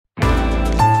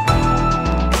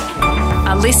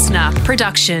listener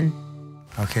production.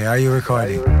 Okay, are you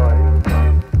recording?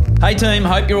 Hey team,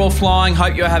 hope you're all flying,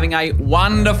 hope you're having a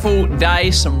wonderful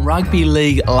day. Some rugby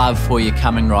league love for you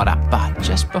coming right up. But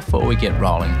just before we get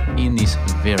rolling, in this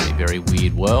very, very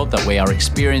weird world that we are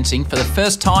experiencing for the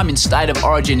first time in State of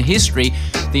Origin history,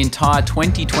 the entire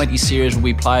 2020 series will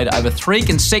be played over 3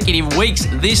 consecutive weeks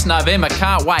this November.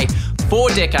 Can't wait. 4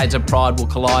 decades of pride will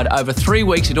collide over 3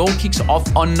 weeks. It all kicks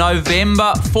off on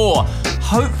November 4.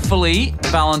 Hopefully,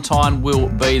 Valentine will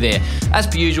be there. As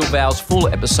per usual, Val's full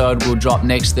episode will drop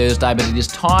next Thursday, but it is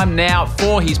time now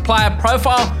for his player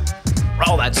profile.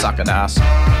 Roll that sucker ass.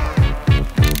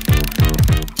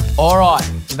 All right,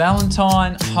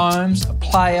 Valentine Holmes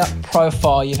player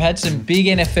profile. You've had some big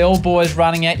NFL boys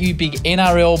running at you, big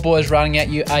NRL boys running at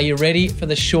you. Are you ready for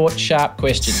the short, sharp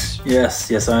questions?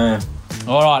 Yes, I am.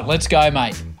 All right, let's go,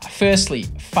 mate. Firstly,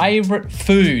 favourite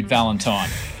food, Valentine?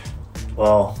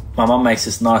 Well, my mum makes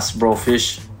this nice raw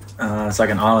fish. It's like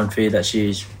an island feed that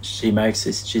she makes.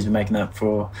 She's been making that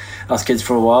for us kids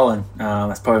for a while, and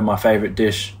that's probably my favourite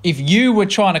dish. If you were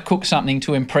trying to cook something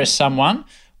to impress someone,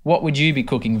 what would you be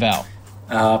cooking, Val?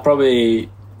 Probably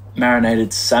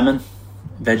marinated salmon,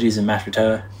 veggies and mashed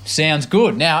potato. Sounds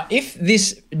good. Now, if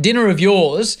this dinner of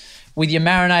yours, with your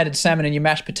marinated salmon and your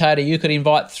mashed potato, you could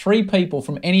invite 3 people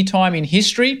from any time in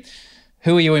history,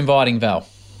 who are you inviting, Val?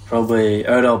 Probably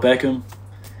Odell Beckham,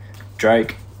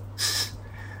 Drake,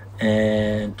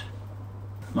 and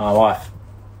my wife.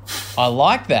 I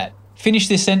like that. Finish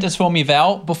this sentence for me,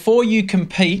 Val. Before you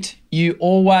compete, you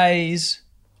always...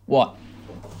 what?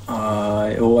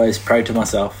 I always pray to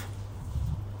myself.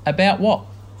 About what?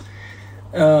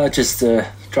 Just to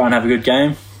try and have a good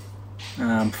game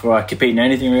before I compete in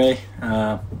anything, really.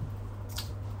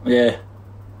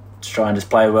 Just try and just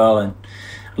play well and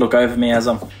look over me as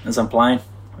I'm playing,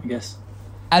 I guess.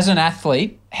 As an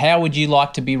athlete, how would you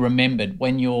like to be remembered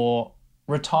when you're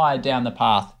retired down the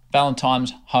path? Valentine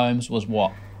Holmes was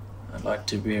what? I'd like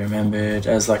to be remembered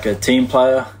as like a team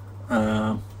player,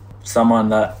 someone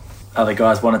that other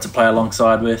guys wanted to play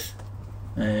alongside with,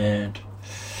 and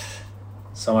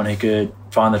someone who could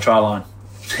find the try line.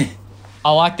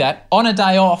 I like that. On a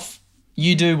day off,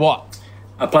 you do what?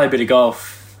 I play a bit of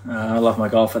golf. I love my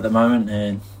golf at the moment,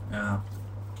 and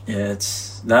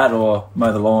it's that or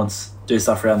mow the lawns, do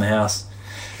stuff around the house.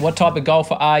 What type of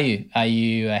golfer are you? Are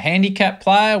you a handicap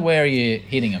player? Where are you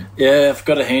hitting them? Yeah, I've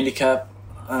got a handicap.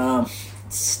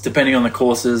 Depending on the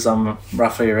courses, I'm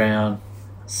roughly around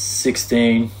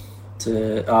 16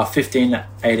 to 15,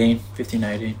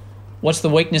 18. What's the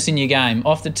weakness in your game?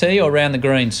 Off the tee or around the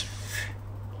greens?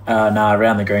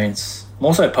 Around the greens.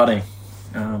 More so putting.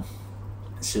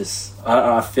 It's just,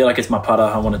 I feel like it's my putter.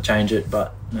 I want to change it,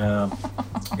 but I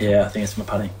think it's my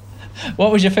putting.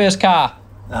 What was your first car?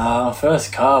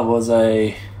 First car was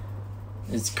it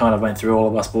kind of went through all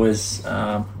of us boys.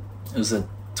 It was a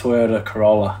Toyota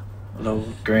Corolla, a little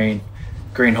green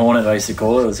Hornet, I used to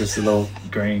call it. It was just a little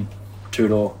green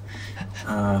 2-door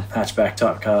hatchback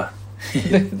type car.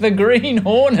 the Green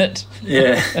Hornet?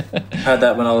 Yeah, had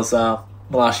that when I was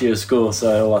last year of school,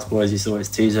 so all us boys used to always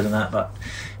tease it and that, but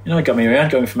it got me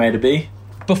around, going from A to B.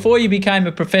 Before you became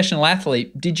a professional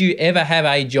athlete, did you ever have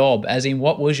a job? As in,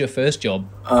 what was your first job?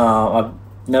 I've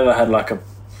never had like a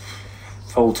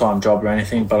full-time job or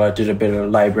anything, but I did a bit of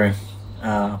labouring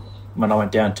when I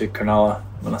went down to Cronulla.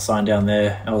 When I signed down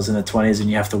there, I was in the 20s and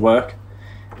you have to work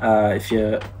if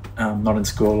you're not in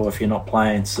school or if you're not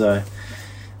playing. So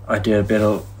I did a bit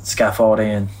of scaffolding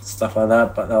and stuff like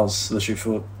that, but that was literally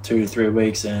for 2 to 3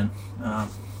 weeks, and I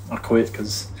quit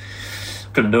because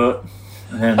I couldn't do it.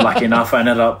 And then lucky enough, I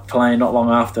ended up playing not long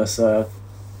after, so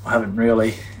I haven't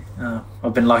really...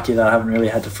 I've been lucky that I haven't really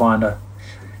had to find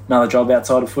another job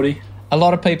outside of footy. A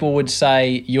lot of people would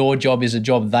say your job is a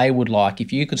job they would like.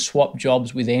 If you could swap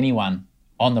jobs with anyone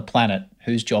on the planet,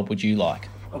 whose job would you like?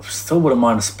 I still wouldn't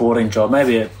mind a sporting job.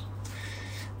 Maybe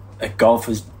a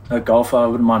golfer. I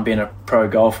wouldn't mind being a pro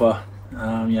golfer.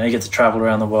 You get to travel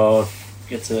around the world.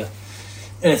 And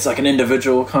it's like an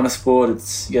individual kind of sport.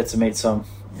 You get to meet some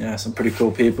pretty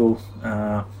cool people.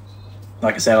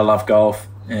 Like I said, I love golf,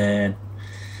 and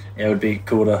it would be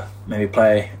cool to maybe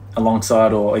play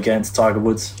alongside or against Tiger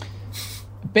Woods.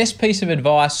 Best piece of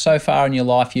advice so far in your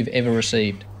life you've ever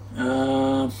received?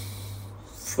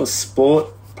 For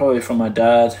sport, probably from my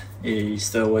dad. He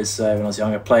used to always say when I was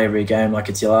younger, play every game like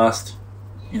it's your last.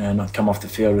 Not come off the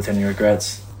field with any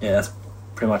regrets. Yeah, that's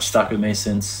pretty much stuck with me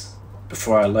since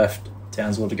before I left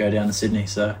Townsville to go down to Sydney.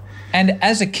 So. And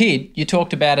as a kid, you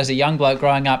talked about as a young bloke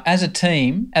growing up, as a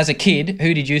team, as a kid,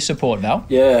 who did you support, Val?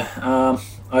 Yeah,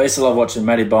 I used to love watching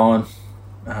Matty Bowen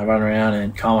run around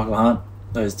and Carmichael Hunt.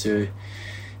 Those two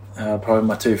probably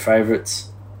my two favourites.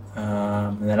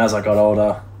 And then as I got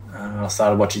older, I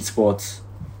started watching sports.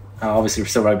 Obviously,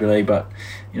 still rugby league, but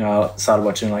I started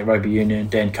watching like rugby union,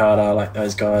 Dan Carter, like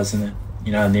those guys, and then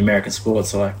in the American sports,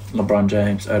 so like LeBron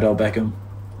James, Odell Beckham,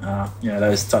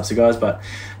 those types of guys. But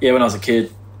yeah, when I was a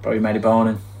kid, probably Matty Bowen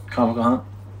and Carmichael Hunt.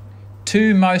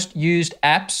 Two most used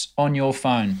apps on your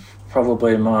phone?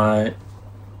 Probably my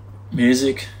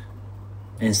music,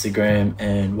 Instagram,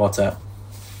 and WhatsApp.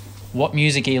 What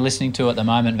music are you listening to at the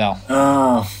moment, Val?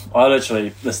 I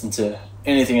literally listen to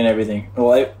anything and everything.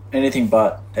 Well, anything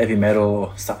but heavy metal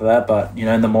or stuff like that. But,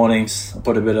 in the mornings, I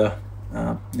put a bit of,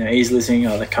 easy listening,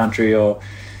 either country or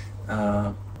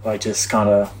like just kind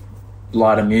of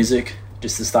lighter music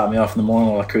just to start me off in the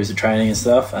morning while I cruise to training and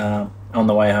stuff. On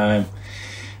the way home,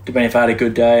 depending if I had a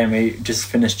good day and we just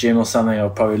finished gym or something, I'll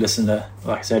probably listen to,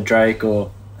 like I said, Drake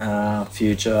or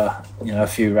Future, a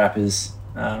few rappers.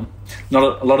 Not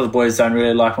a lot of the boys don't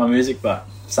really like my music, but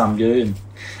some do, and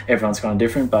everyone's kind of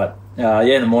different. But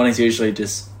in the mornings usually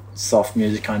just soft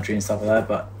music, country and stuff like that.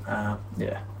 But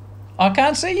yeah. I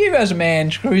can't see you as a man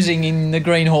cruising in the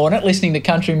Green Hornet listening to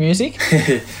country music.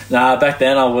 Nah, back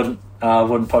then I wouldn't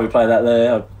probably play that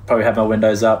there. I'd probably have my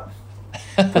windows up,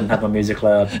 wouldn't have my music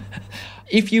loud.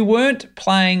 If you weren't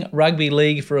playing rugby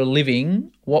league for a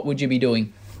living, what would you be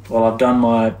doing? Well, I've done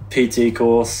my PT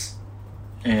course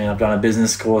and I've done a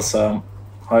business course, so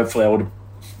hopefully I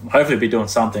would be doing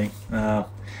something.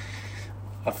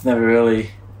 I've never really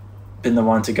been the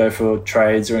one to go for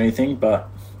trades or anything, but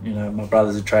my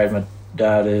brother's a trade, my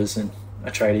dad is, and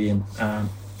a tradie, and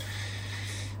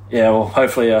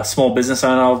hopefully a small business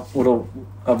owner.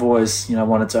 I've always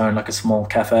wanted to own like a small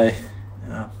cafe,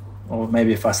 or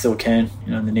maybe if I still can,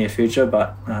 in the near future.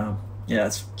 But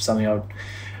it's something I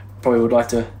probably would like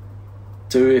to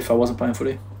do if I wasn't playing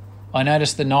footy. I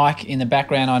noticed the Nike in the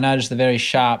background. I noticed the very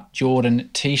sharp Jordan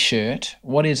T-shirt.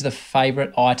 What is the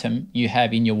favourite item you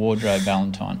have in your wardrobe,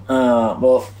 Valentine?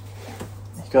 Well,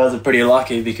 you guys are pretty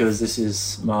lucky because this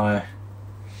is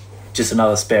just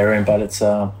another spare room, but it's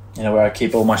where I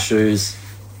keep all my shoes,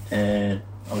 and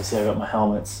obviously I've got my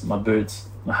helmets, my boots,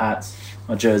 my hats,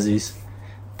 my jerseys.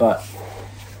 But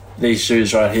these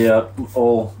shoes right here,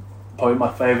 all probably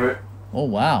my favourite. Oh,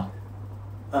 wow.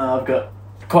 I've got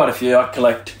quite a few. I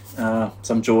collect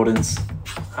some Jordans,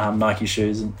 Nike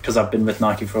shoes, and because I've been with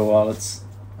Nike for a while, it's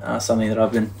something that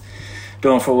I've been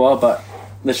doing for a while. But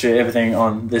literally everything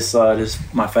on this side is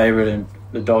my favourite, and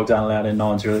the dogs aren't allowed in. No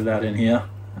one's really allowed in here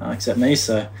except me.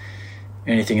 So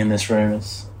anything in this room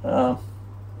is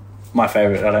my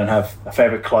favourite. I don't have a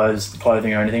favourite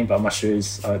clothing or anything, but my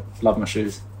shoes. I love my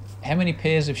shoes. How many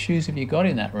pairs of shoes have you got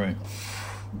in that room?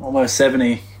 Almost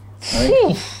 70, I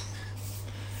think.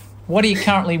 What are you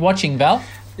currently watching, Val?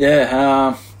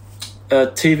 Yeah, a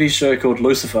TV show called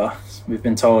Lucifer. We've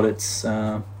been told it's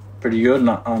pretty good. And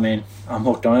I'm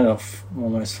hooked on it. I've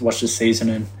almost watched this season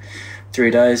in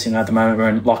 3 days. At the moment we're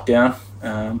in lockdown,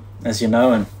 as you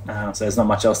know, and so there's not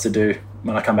much else to do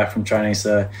when I come back from training.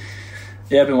 So,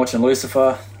 yeah, I've been watching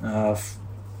Lucifer.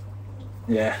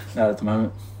 That at the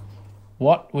moment.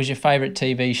 What was your favourite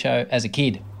TV show as a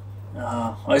kid?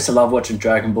 I used to love watching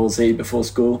Dragon Ball Z before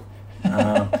school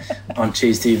on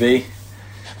Cheese TV.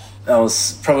 That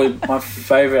was probably my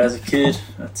favourite as a kid.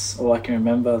 That's all I can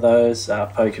remember, those.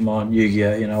 Pokemon,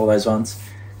 Yu-Gi-Oh, all those ones.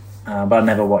 But I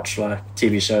never watched like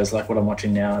TV shows like what I'm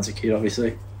watching now as a kid,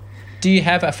 obviously. Do you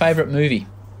have a favourite movie?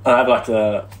 I have like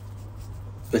the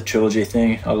trilogy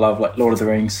thing. I love like Lord of the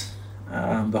Rings,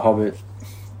 The Hobbit.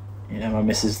 My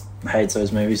missus hates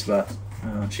those movies, but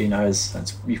she knows.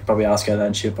 You could probably ask her that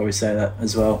and she'll probably say that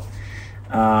as well.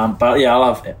 But yeah, I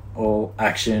love all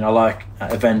action. I like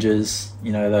Avengers,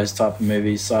 those type of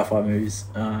movies, sci-fi movies,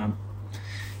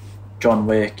 John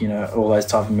Wick, all those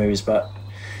type of movies. But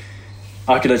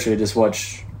I could literally just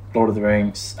watch Lord of the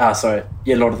Rings.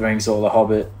 Lord of the Rings or The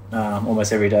Hobbit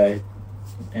almost every day,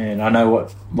 and I know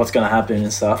what's going to happen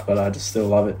and stuff. But I just still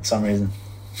love it for some reason.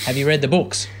 Have you read the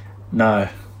books? No,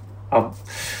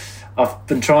 I've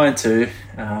been trying to.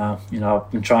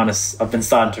 I've been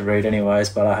starting to read anyways,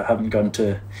 but I haven't gotten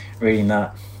to reading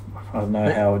that. I don't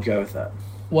know how I would go with that.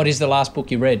 What is the last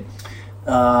book you read?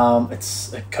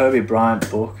 It's a Kobe Bryant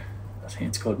book. I think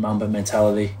it's called Mamba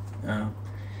Mentality.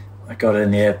 I got it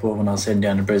in the airport when I was heading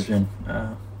down to Brisbane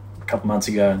a couple months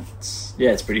ago. And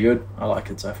it's pretty good. I like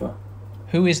it so far.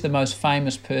 Who is the most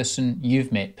famous person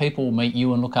you've met? People meet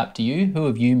you and look up to you. Who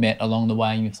have you met along the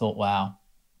way and you've thought, wow,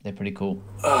 they're pretty cool?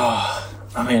 A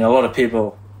lot of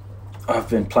people I've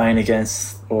been playing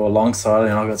against or alongside,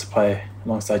 and I got to play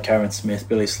alongside Cameron Smith,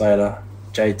 Billy Slater,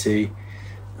 JT.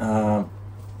 And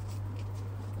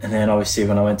then obviously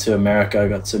when I went to America, I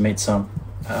got to meet some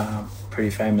pretty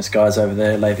famous guys over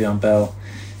there, Le'Veon Bell,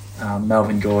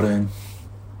 Melvin Gordon.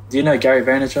 Do you know Gary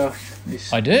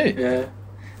Vaynerchuk? I do.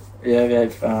 Yeah.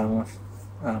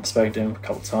 I've spoken to him a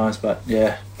couple of times, but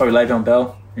yeah, probably Le'Veon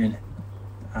Bell and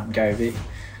Gary V.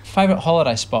 Favourite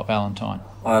holiday spot, Valentine?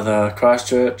 Either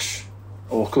Christchurch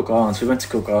or Cook Islands. We went to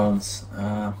Cook Islands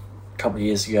a couple of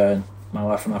years ago, and my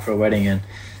wife and I for a wedding, and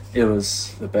it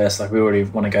was the best. Like, we already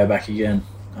want to go back again.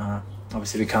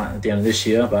 Obviously, we can't at the end of this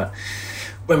year, but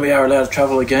when we are allowed to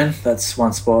travel again, that's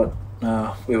one spot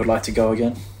we would like to go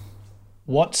again.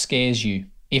 What scares you,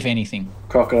 if anything?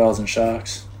 Crocodiles and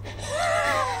sharks.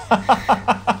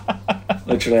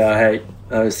 Literally, I hate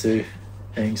those two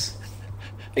things.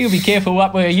 You'll be careful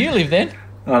up where you live then.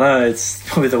 I know, it's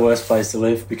probably the worst place to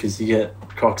live because you get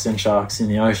crocs and sharks in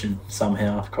the ocean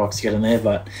somehow. Crocs get in there,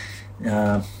 but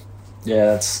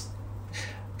that's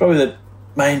probably the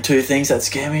main two things that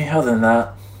scare me. Other than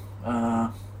that,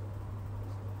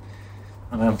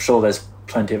 I'm sure there's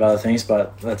plenty of other things,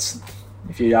 but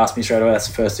if you ask me straight away, that's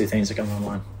the first two things that come to my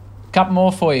mind. Couple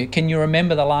more for you. Can you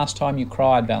remember the last time you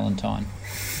cried, Valentine?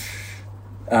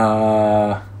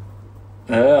 I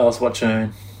was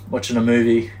watching a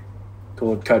movie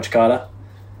called Coach Carter.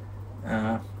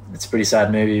 It's a pretty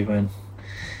sad movie when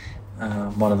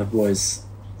one of the boys'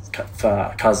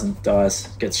 cousin dies,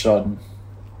 gets shot, and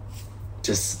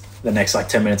just the next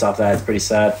 10 minutes after that, it's pretty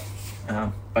sad.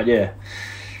 But yeah,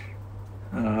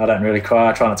 I don't really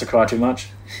cry. I try not to cry too much.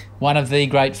 One of the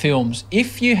great films.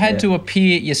 If you had to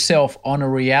appear yourself on a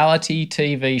reality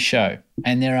TV show,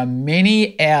 and there are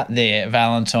many out there,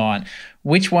 Valentine,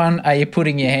 which one are you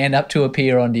putting your hand up to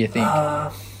appear on, do you think?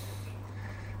 I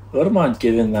wouldn't mind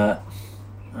giving that.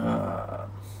 The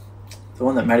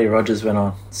one that Matty Rogers went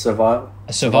on, Survivor.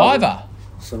 A Survivor?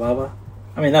 Survivor.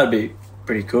 I mean, that would be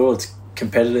pretty cool. It's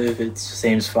competitive. It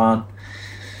seems fun.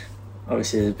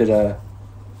 Obviously, there's a bit of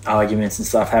arguments and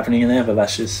stuff happening in there, but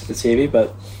that's just for TV.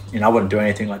 But, I wouldn't do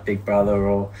anything like Big Brother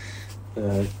or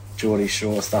the Geordie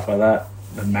Shore, stuff like that.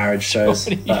 The marriage shows.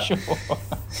 Geordie Shore.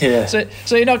 Yeah.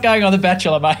 So you're not going on The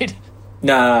Bachelor, mate?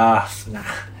 Nah.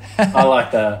 I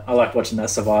like watching that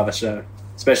Survivor show,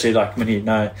 especially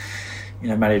when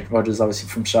Matty Rogers, obviously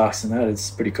from Sharks and that.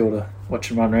 It's pretty cool to watch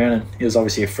him run around, and he was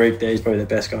obviously a freak there. He's probably the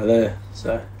best guy there,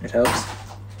 so it helps.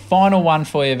 Final one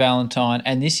for you, Valentine,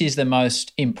 and this is the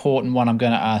most important one I'm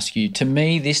going to ask you. To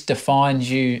me, this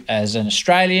defines you as an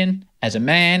Australian, as a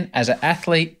man, as an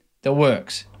athlete, the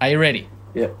works. Are you ready?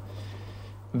 Yep.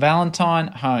 Valentine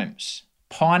Holmes,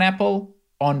 pineapple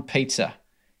on pizza,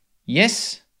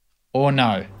 yes or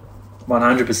no?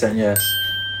 100% yes.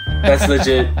 That's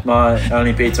legit my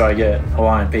only pizza I get,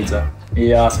 Hawaiian pizza.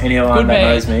 You ask anyone that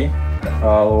knows me,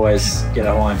 I'll always get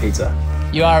a Hawaiian pizza.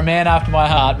 You are a man after my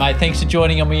heart, mate. Thanks for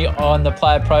joining me on the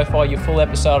Player Profile. Your full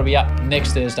episode will be up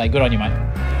next Thursday. Good on you, mate.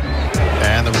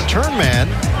 And the return man,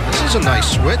 this is a nice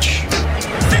switch.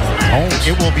 Holmes.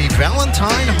 It will be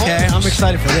Valentine Holmes. Okay, I'm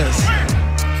excited for this.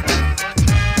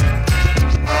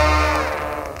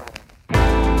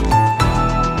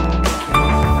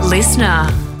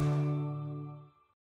 Listener.